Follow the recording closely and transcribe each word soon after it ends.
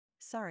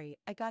sorry,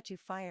 I got you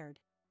fired.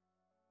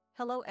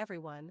 Hello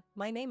everyone,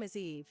 my name is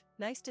Eve,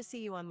 nice to see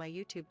you on my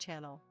YouTube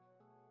channel.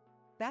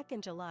 Back in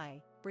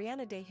July,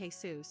 Briana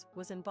DeJesus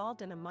was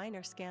involved in a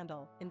minor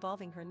scandal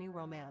involving her new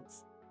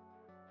romance.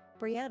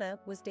 Briana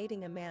was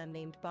dating a man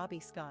named Bobby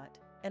Scott,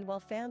 and while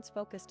fans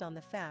focused on the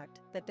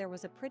fact that there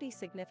was a pretty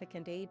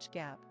significant age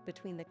gap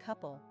between the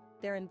couple,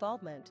 their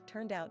involvement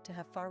turned out to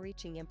have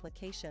far-reaching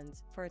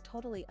implications for a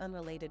totally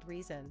unrelated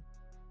reason.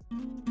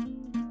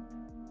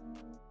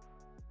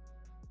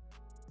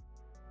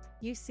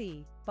 You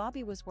see,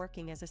 Bobby was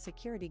working as a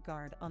security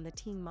guard on the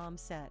Teen Mom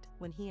set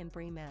when he and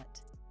Bri met.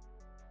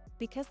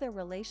 Because their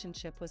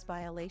relationship was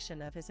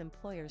violation of his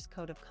employer's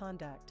code of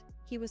conduct,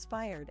 he was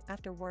fired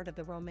after word of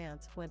the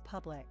romance went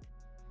public.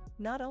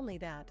 Not only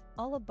that,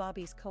 all of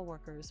Bobby's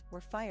co-workers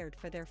were fired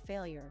for their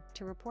failure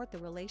to report the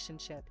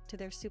relationship to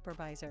their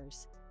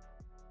supervisors.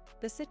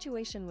 The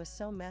situation was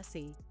so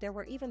messy, there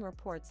were even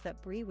reports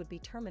that Bri would be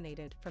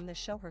terminated from the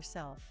show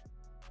herself.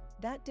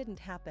 That didn't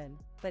happen,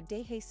 but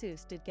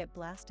DeJesus did get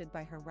blasted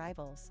by her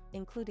rivals,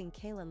 including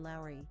Kaylin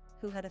Lowry,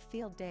 who had a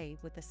field day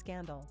with the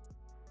scandal.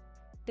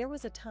 There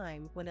was a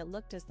time when it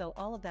looked as though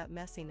all of that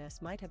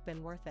messiness might have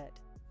been worth it.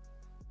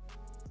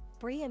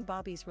 Bri and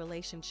Bobby's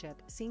relationship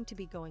seemed to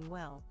be going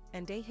well,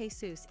 and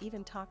DeJesus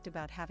even talked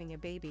about having a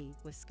baby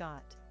with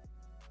Scott.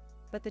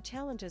 But the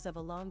challenges of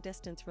a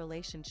long-distance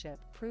relationship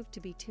proved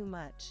to be too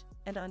much,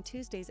 and on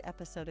Tuesday's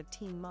episode of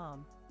Teen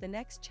Mom, The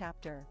Next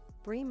Chapter,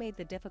 Bri made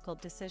the difficult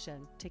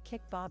decision to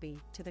kick Bobby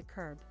to the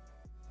curb.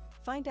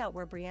 Find out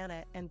where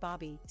Briana and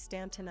Bobby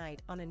stand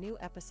tonight on a new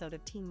episode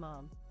of Teen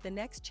Mom, The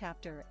Next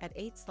Chapter at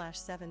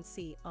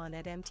 8/7C on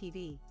at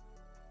MTV.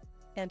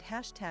 And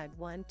hashtag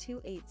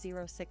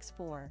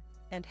 128064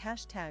 and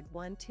hashtag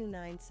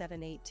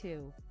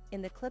 129782.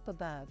 In the clip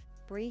above,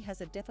 Bri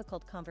has a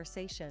difficult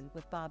conversation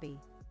with Bobby.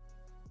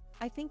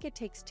 I think it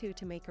takes two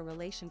to make a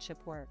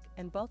relationship work,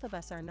 and both of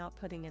us are not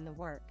putting in the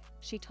work,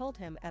 she told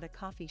him at a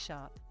coffee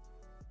shop.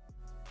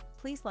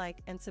 Please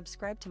like and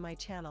subscribe to my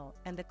channel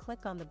and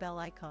click on the bell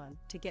icon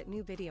to get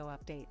new video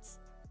updates.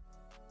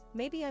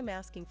 Maybe I'm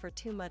asking for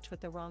too much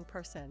with the wrong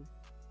person.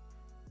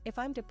 If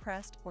I'm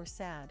depressed or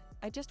sad,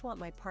 I just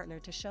want my partner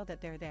to show that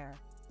they're there.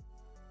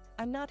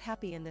 I'm not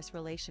happy in this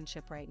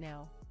relationship right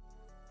now.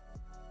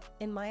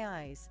 In my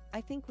eyes, I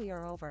think we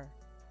are over.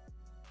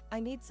 I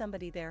need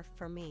somebody there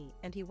for me,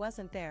 and he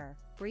wasn't there,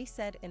 Bri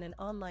said in an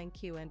online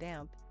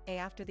Q&A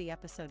after the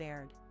episode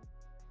aired.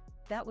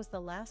 That was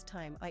the last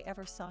time I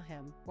ever saw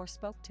him or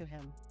spoke to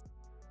him.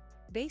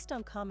 Based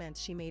on comments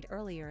she made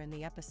earlier in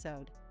the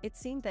episode, it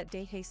seemed that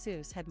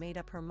DeJesus had made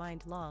up her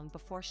mind long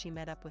before she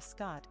met up with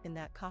Scott in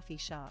that coffee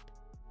shop.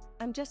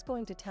 I'm just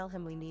going to tell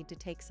him we need to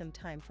take some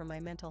time for my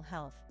mental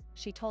health,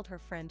 she told her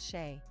friend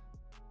Shay.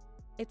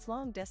 It's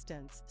long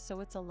distance, so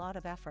it's a lot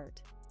of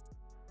effort.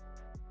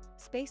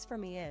 Space for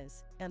me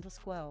is, endless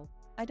quo.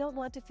 I don't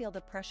want to feel the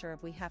pressure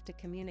of we have to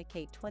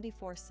communicate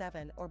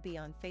 24/7 or be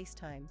on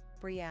FaceTime,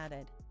 Bri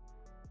added.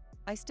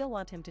 I still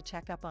want him to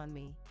check up on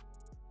me.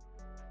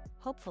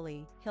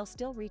 Hopefully, he'll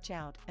still reach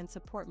out and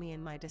support me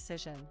in my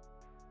decision.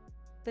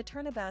 The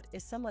turnabout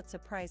is somewhat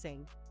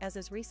surprising,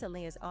 as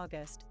recently as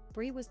August,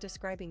 Bri was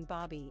describing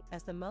Bobby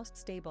as the most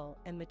stable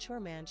and mature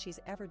man she's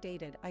ever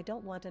dated. I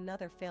don't want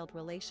another failed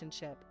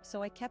relationship,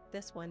 so I kept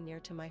this one near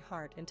to my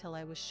heart until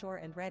I was sure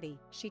and ready,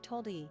 she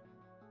told E!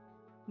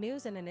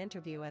 News in an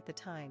interview at the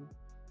time.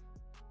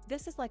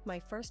 This is like my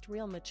first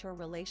real mature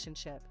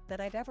relationship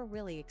that I've ever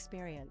really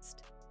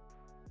experienced.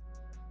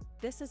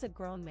 This is a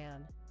grown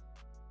man.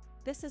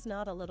 This is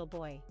not a little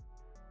boy.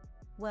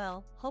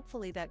 Well,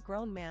 hopefully that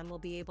grown man will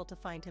be able to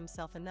find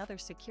himself another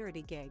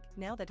security gig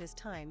now that his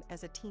time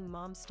as a Teen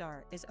Mom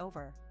star is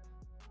over.